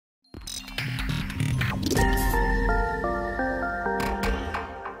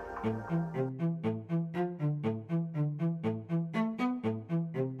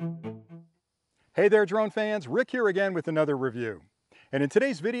Hey there drone fans, Rick here again with another review. And in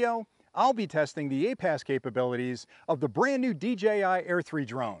today's video, I'll be testing the APAS capabilities of the brand new DJI Air 3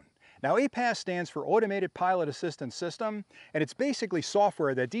 drone. Now APAS stands for Automated Pilot Assistance System, and it's basically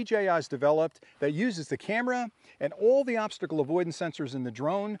software that DJI has developed that uses the camera and all the obstacle avoidance sensors in the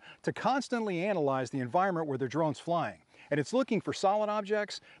drone to constantly analyze the environment where the drone's flying. And it's looking for solid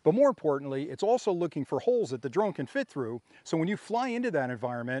objects, but more importantly, it's also looking for holes that the drone can fit through. So when you fly into that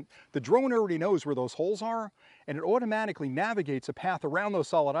environment, the drone already knows where those holes are, and it automatically navigates a path around those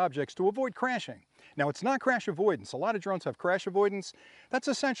solid objects to avoid crashing. Now, it's not crash avoidance. A lot of drones have crash avoidance. That's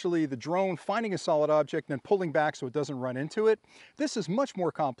essentially the drone finding a solid object and then pulling back so it doesn't run into it. This is much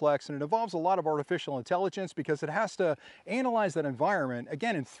more complex, and it involves a lot of artificial intelligence because it has to analyze that environment,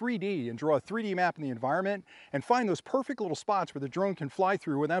 again, in 3D, and draw a 3D map in the environment and find those perfect little spots where the drone can fly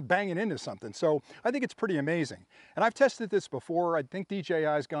through without banging into something. So I think it's pretty amazing. And I've tested this before. I think DJI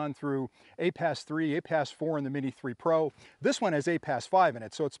has gone through APAS 3, APAS 4, and the Mini 3 Pro. This one has APAS 5 in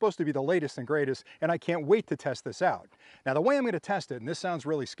it, so it's supposed to be the latest and greatest, and I can't wait to test this out. Now, the way I'm going to test it, and this sounds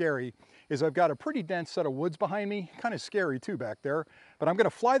really scary, is I've got a pretty dense set of woods behind me, kind of scary too back there, but I'm going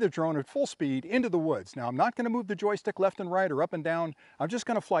to fly the drone at full speed into the woods. Now, I'm not going to move the joystick left and right or up and down. I'm just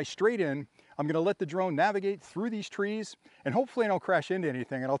going to fly straight in. I'm going to let the drone navigate through these trees, and hopefully I don't crash into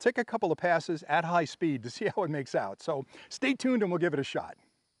anything, and I'll take a couple of passes at high speed to see how it makes out. So stay tuned and we'll give it a shot.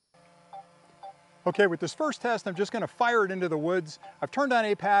 Okay, with this first test, I'm just going to fire it into the woods. I've turned on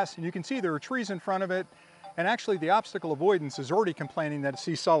APAS, and you can see there are trees in front of it. And actually, the obstacle avoidance is already complaining that it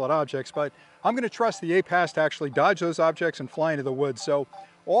sees solid objects, but I'm going to trust the APAS to actually dodge those objects and fly into the woods. So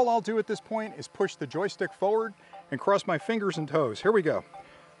all I'll do at this point is push the joystick forward and cross my fingers and toes. Here we go.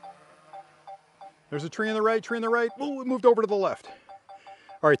 There's a tree on the right, tree on the right. Ooh, it moved over to the left.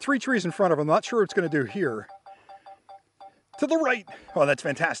 All right, 3 trees in front of them. I'm not sure what it's going to do here. To the right. Oh, that's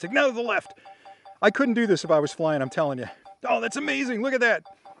fantastic. Now to the left. I couldn't do this if I was flying, I'm telling you. Oh, that's amazing. Look at that.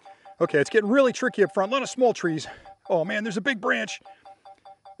 Okay, it's getting really tricky up front. A lot of small trees. Oh man, there's a big branch.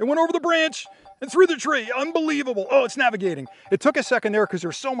 It went over the branch and through the tree. Unbelievable. Oh, it's navigating. It took a second there because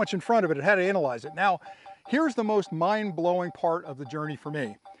there's so much in front of it. It had to analyze it. Now, here's the most mind-blowing part of the journey for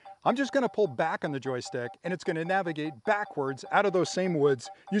me. I'm just going to pull back on the joystick, and it's going to navigate backwards out of those same woods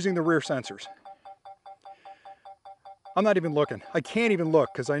using the rear sensors. I'm not even looking. I can't even look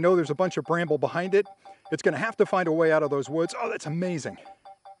because I know there's a bunch of bramble behind it. It's going to have to find a way out of those woods. Oh, that's amazing.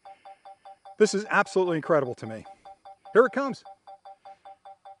 This is absolutely incredible to me. Here it comes.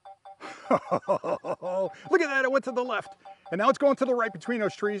 Look at that, it went to the left. And now it's going to the right between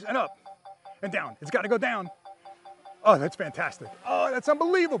those trees and up and down. It's got to go down. Oh, that's fantastic. Oh, that's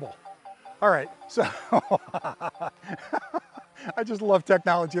unbelievable. All right, so I just love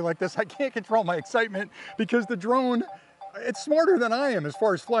technology like this. I can't control my excitement because the drone, it's smarter than I am as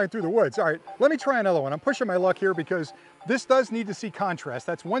far as flying through the woods. All right, let me try another one. I'm pushing my luck here because this does need to see contrast.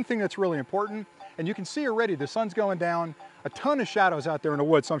 That's one thing that's really important. And you can see already the sun's going down, a ton of shadows out there in the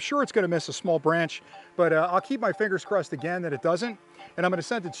woods. So I'm sure it's going to miss a small branch, but I'll keep my fingers crossed again that it doesn't. And I'm going to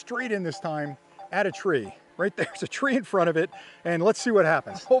send it straight in this time at a tree. Right there's a tree in front of it, and let's see what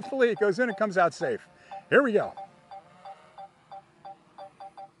happens. Hopefully it goes in and comes out safe. Here we go.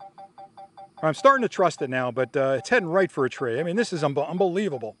 I'm starting to trust it now, but it's heading right for a tree. I mean, this is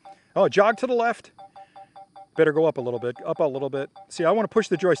unbelievable. Oh, jog to the left. Better go up a little bit, up a little bit. See, I want to push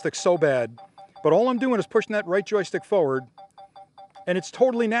the joystick so bad, but all I'm doing is pushing that right joystick forward, and it's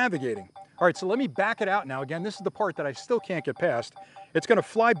totally navigating. All right, so let me back it out now. Again, this is the part that I still can't get past. It's going to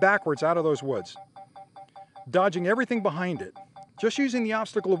fly backwards out of those woods, dodging everything behind it, just using the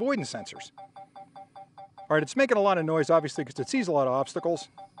obstacle avoidance sensors. All right, it's making a lot of noise, obviously, because it sees a lot of obstacles.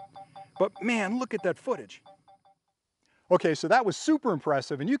 But man, look at that footage. Okay, so that was super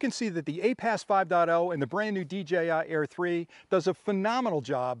impressive, and you can see that the APAS 5.0 and the brand new DJI Air 3 does a phenomenal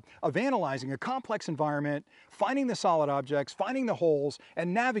job of analyzing a complex environment, finding the solid objects, finding the holes,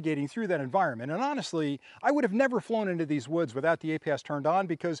 and navigating through that environment. And honestly, I would have never flown into these woods without the APAS turned on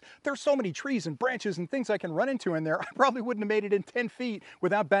because there's so many trees and branches and things I can run into in there. I probably wouldn't have made it in 10 feet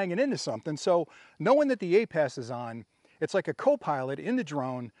without banging into something. So knowing that the APAS is on, it's like a co-pilot in the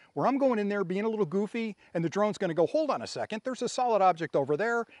drone where I'm going in there being a little goofy and the drone's going to go, hold on a second, there's a solid object over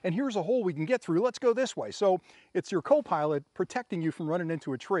there and here's a hole we can get through, let's go this way. So it's your co-pilot protecting you from running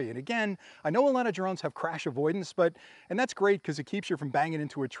into a tree. And again, I know a lot of drones have crash avoidance, and that's great because it keeps you from banging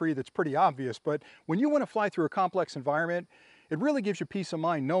into a tree that's pretty obvious. But when you want to fly through a complex environment, it really gives you peace of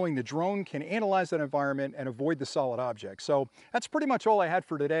mind knowing the drone can analyze that environment and avoid the solid objects. So that's pretty much all I had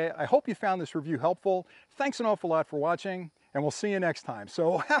for today. I hope you found this review helpful. Thanks an awful lot for watching, and we'll see you next time.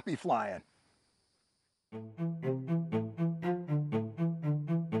 So happy flying.